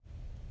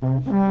Episode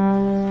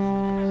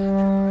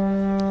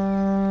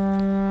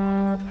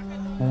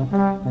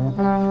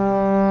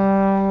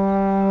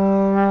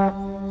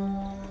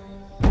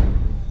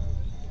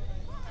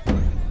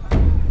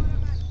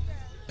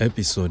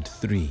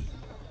 3: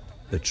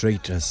 The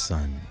Traitor's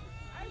Son.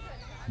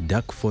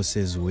 Dark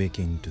forces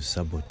working to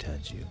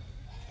sabotage you.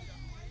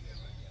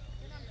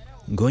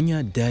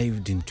 Gonya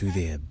dived into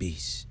the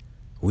abyss,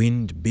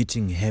 wind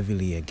beating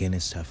heavily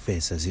against her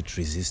face as it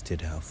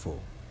resisted her fall.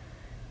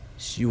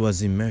 She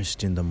was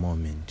immersed in the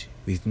moment,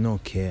 with no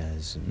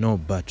cares, no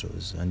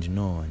battles, and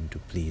no one to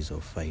please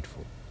or fight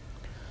for.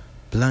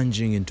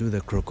 Plunging into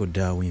the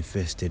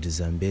crocodile-infested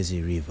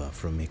Zambezi River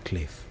from a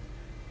cliff,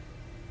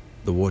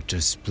 the water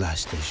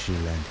splashed as she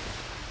landed,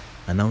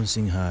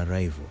 announcing her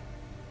arrival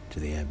to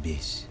the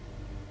abyss.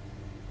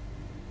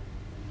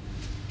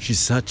 She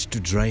sat to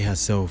dry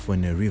herself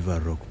on a river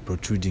rock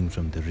protruding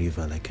from the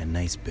river like an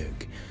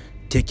iceberg,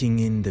 taking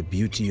in the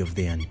beauty of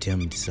the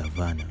untamed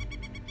savannah.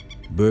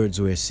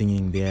 Birds were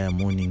singing their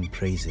morning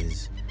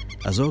praises,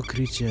 as all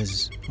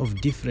creatures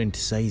of different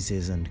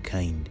sizes and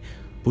kind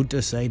put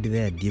aside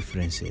their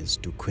differences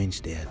to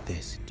quench their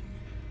thirst.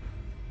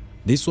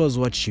 This was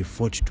what she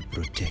fought to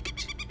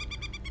protect: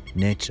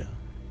 nature,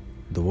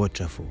 the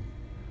waterfall,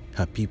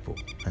 her people,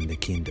 and the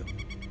kingdom.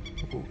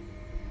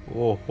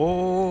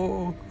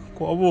 Oho,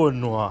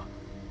 kwabonwa.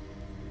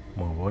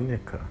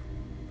 Mwaboneka.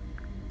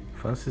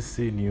 Fancy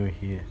seeing you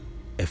here.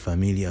 A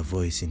familiar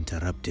voice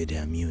interrupted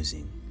her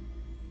musing.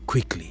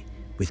 Quickly,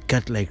 with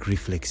cat-like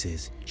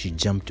reflexes, she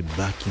jumped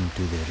back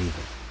into the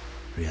river,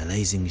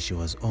 realizing she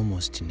was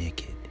almost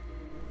naked.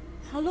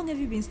 How long have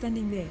you been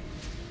standing there?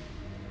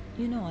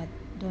 You know what?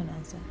 Don't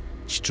answer.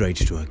 She tried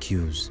to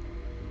accuse,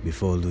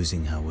 before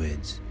losing her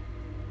words.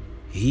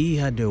 He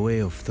had a way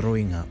of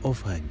throwing her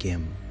off her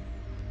game.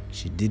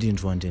 She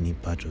didn't want any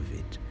part of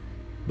it.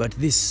 But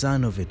this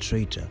son of a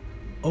traitor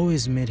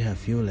always made her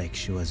feel like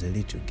she was a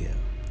little girl.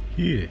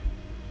 Here.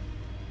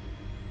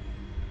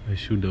 I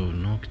should have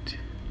knocked.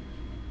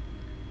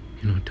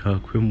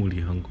 Inotaka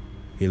mulyango.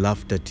 He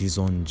laughed at his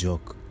own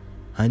joke,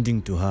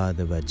 handing to her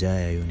the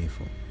Vajaya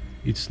uniform.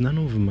 It's none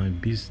of my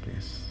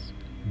business,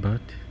 but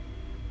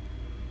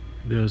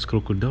there's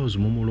crocodiles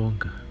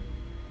momolonga.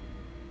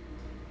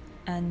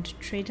 And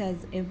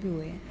traitors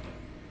everywhere.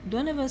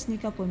 Don't ever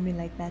sneak up on me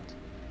like that.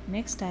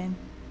 Next time,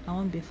 I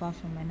won't be far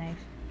from my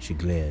knife. She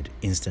glared,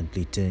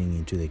 instantly turning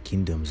into the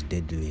kingdom's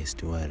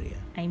deadliest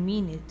warrior. I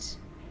mean it.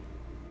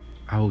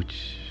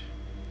 Ouch.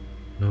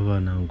 Nova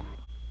Nangu.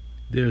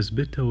 There's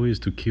better ways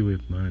to kill a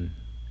man.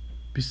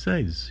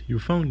 Besides, you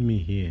found me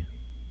here.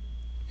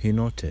 He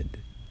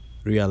nodded,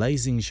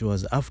 realizing she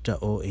was after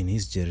all in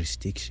his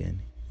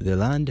jurisdiction, the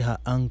land her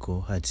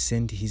uncle had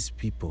sent his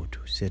people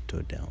to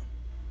settle down.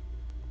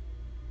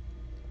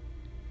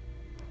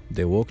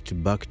 They walked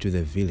back to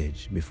the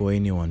village before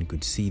anyone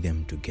could see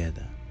them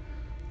together.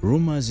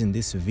 Rumors in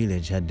this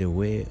village had a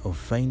way of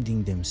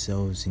finding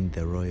themselves in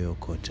the royal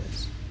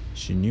quarters.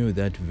 She knew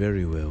that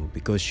very well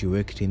because she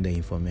worked in the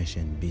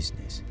information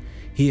business.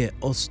 Here,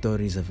 all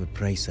stories have a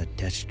price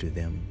attached to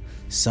them,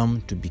 some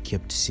to be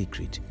kept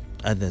secret,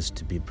 others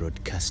to be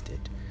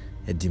broadcasted.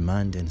 A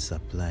demand and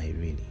supply,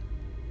 really.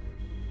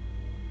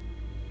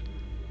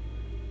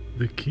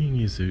 The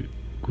king is a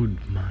good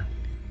man.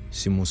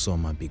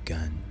 Simusoma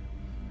began.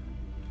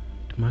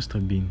 It must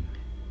have been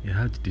a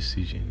hard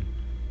decision.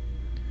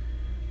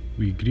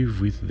 We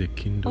grieve with the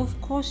kingdom.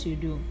 Of course you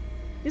do.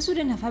 This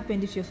wouldn't have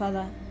happened if your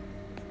father...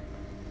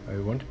 I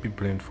won't be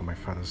blamed for my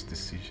father's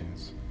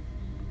decisions.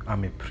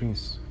 I'm a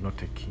prince,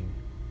 not a king.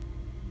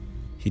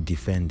 He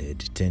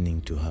defended,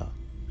 turning to her.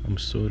 I'm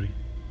sorry.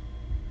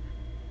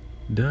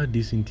 Dad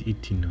isn't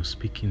eating or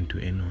speaking to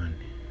anyone,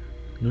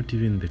 not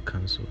even the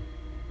council.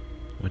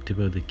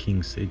 Whatever the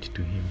king said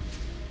to him.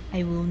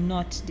 I will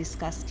not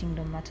discuss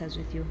kingdom matters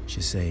with you,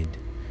 she said.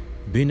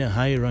 Being a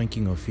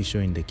high-ranking official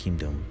in the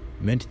kingdom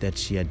meant that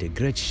she had a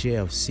great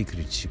share of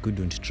secrets she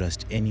couldn't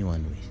trust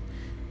anyone with,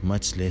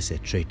 much less a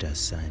traitor's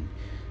son.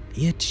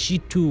 Yet she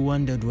too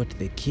wondered what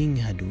the king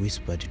had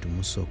whispered to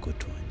Musoko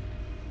Twani.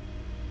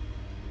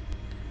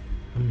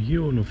 I'm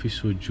here on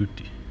official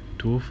duty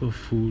to offer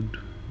food,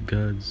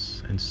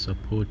 guards, and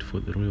support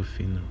for the royal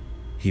funeral.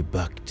 He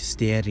backed,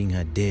 staring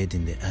her dead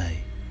in the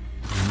eye.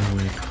 You know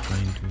where to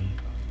find me.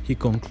 He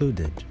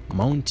concluded,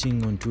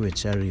 mounting onto a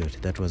chariot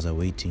that was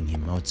awaiting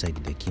him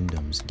outside the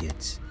kingdom's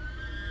gates.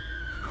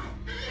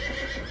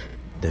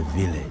 The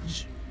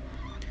village.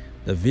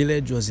 The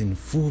village was in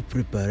full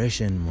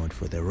preparation mode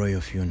for the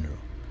royal funeral.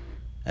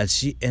 As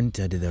she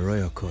entered the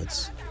royal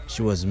courts,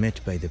 she was met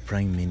by the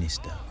Prime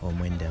Minister,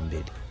 Omwenda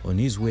Mbedi, on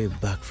his way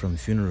back from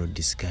funeral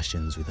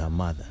discussions with her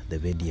mother, the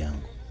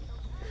Bediango.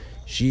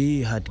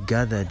 She had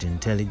gathered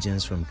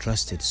intelligence from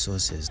trusted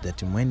sources that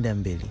Mwenda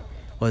Mbedi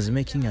was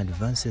making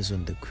advances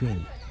on the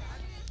queen.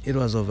 It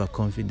was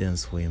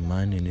overconfidence for a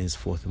man in his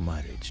fourth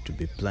marriage to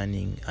be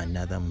planning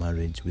another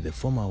marriage with the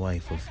former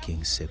wife of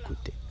King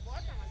Sekute.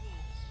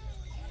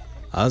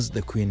 As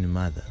the queen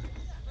mother,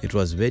 it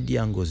was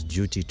Bediango's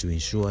duty to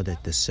ensure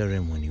that the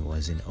ceremony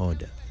was in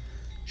order.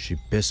 She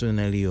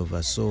personally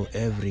oversaw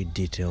every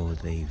detail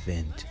of the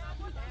event,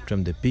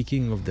 from the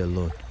picking of the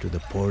lot to the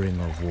pouring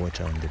of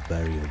water on the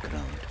burial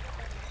ground,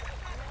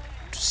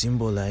 to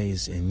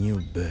symbolize a new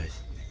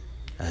birth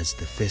as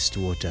the first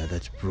water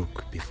that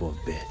broke before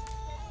birth.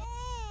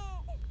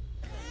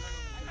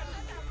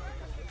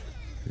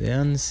 The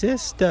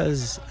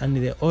ancestors and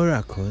the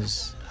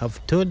oracles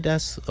have told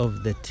us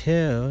of the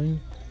tale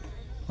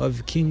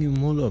of King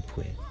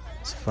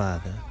Mulopwe's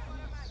father,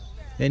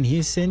 and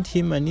he sent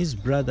him and his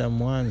brother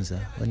Mwanza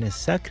on a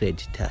sacred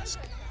task.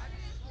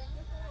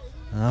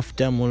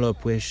 After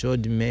Mulopwe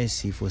showed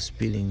mercy for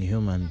spilling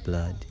human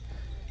blood,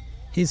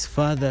 his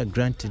father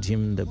granted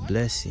him the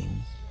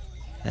blessing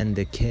and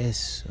the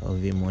curse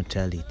of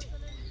immortality.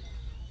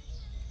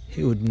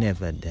 He would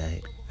never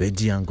die.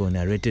 Vejiango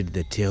narrated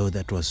the tale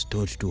that was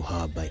told to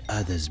her by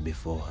others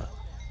before her.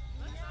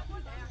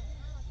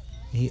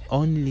 He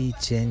only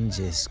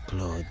changes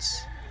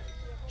clothes,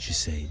 she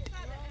said.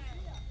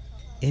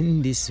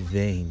 In this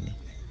vein,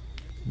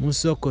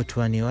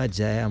 Musokotwani wa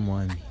Jaya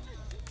Mwami.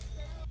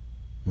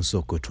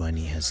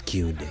 Musokotwani has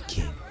killed a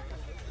king.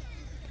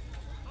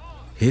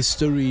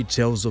 History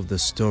tells of the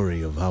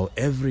story of how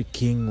every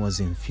king was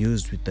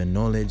infused with the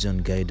knowledge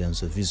and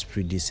guidance of his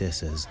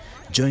predecessors,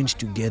 joined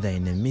together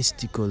in a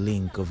mystical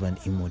link of an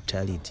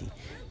immortality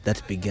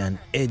that began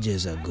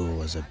ages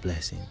ago as a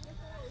blessing.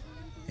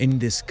 In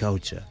this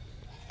culture,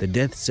 the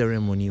death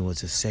ceremony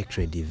was a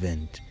sacred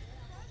event.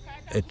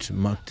 It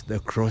marked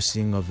the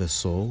crossing of a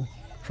soul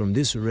from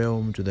this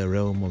realm to the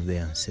realm of the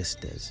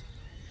ancestors.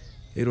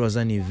 It was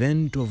an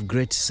event of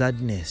great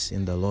sadness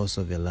in the loss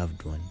of a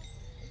loved one,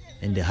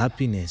 and the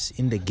happiness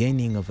in the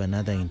gaining of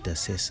another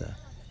intercessor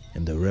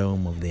in the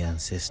realm of the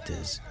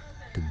ancestors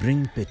to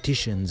bring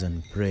petitions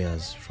and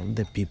prayers from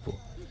the people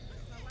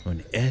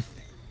on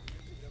earth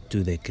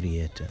to the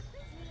Creator.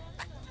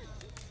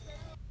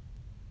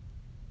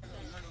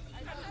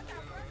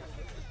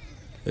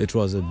 It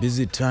was a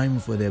busy time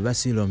for the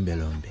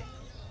Basilombelombe,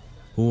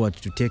 who had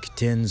to take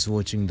turns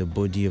watching the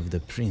body of the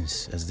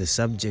prince as the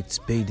subjects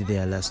paid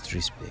their last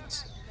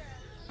respects.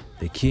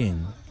 The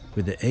king,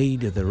 with the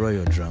aid of the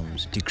royal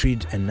drums,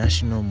 decreed a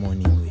national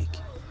mourning week.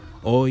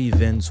 All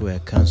events were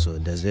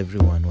cancelled as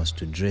everyone was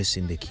to dress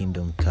in the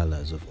kingdom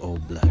colors of all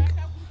black.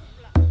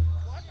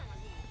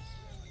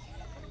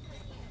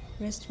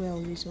 Rest well,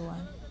 little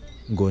one,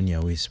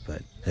 Gonya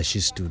whispered as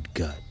she stood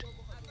guard.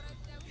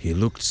 He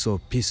looked so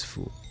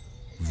peaceful,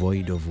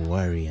 void of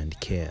worry and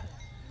care.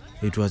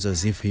 It was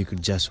as if he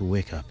could just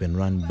wake up and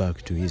run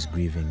back to his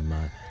grieving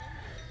mother.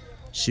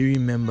 She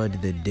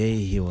remembered the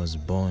day he was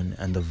born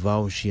and the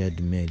vow she had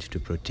made to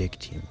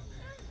protect him.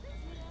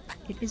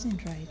 it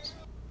isn't right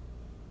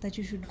that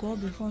you should go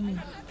before me.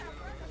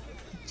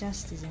 It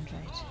just isn't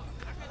right.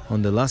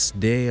 On the last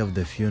day of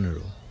the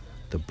funeral,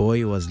 the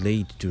boy was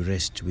laid to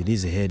rest with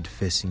his head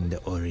facing the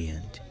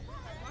Orient.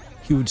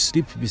 He would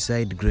sleep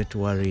beside great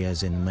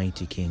warriors and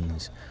mighty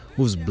kings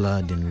whose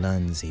blood and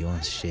lands he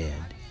once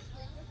shared.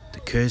 The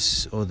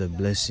curse or the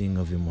blessing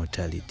of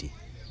immortality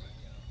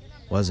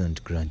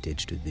wasn't granted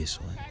to this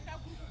one.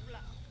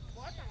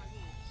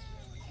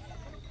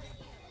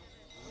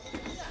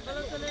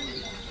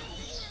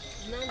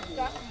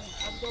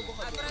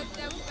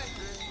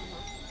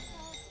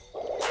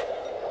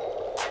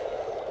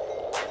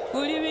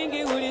 Uli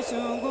wingi uli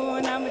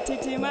sungu na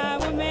mtitima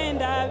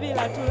umenda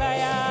bila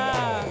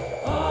tulaya.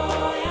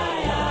 Oh ya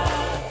ya,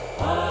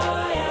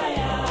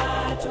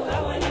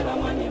 tukawane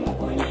bamwani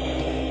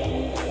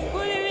mukuni.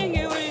 Uli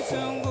wingi uli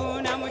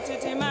sungu na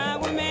mtitima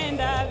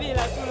umenda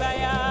bila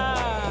tulaya.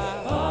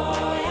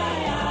 Oh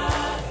ya,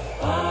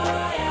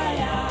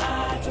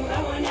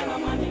 tukawane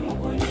bamwani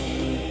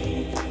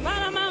mukuni.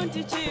 Bala Mount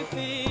Chief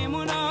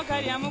muno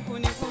kalya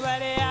mukuni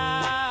kubalea.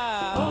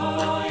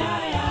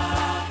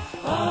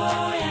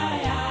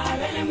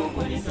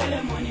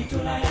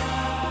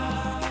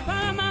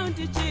 Paramount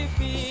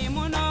Chief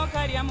muno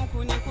kalya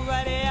mukuni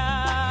kubalea.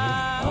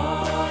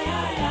 Oh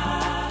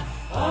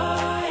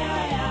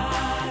ya,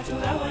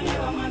 tulabone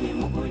bamwami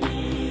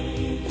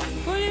mukuni.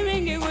 Kuli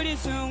wingi kuli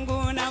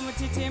sungu na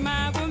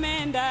mutitima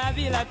gumenda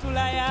bila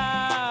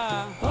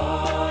tulaya.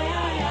 Oh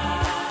ya,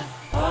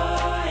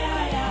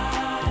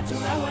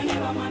 tulabone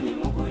bamwami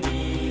mukuni.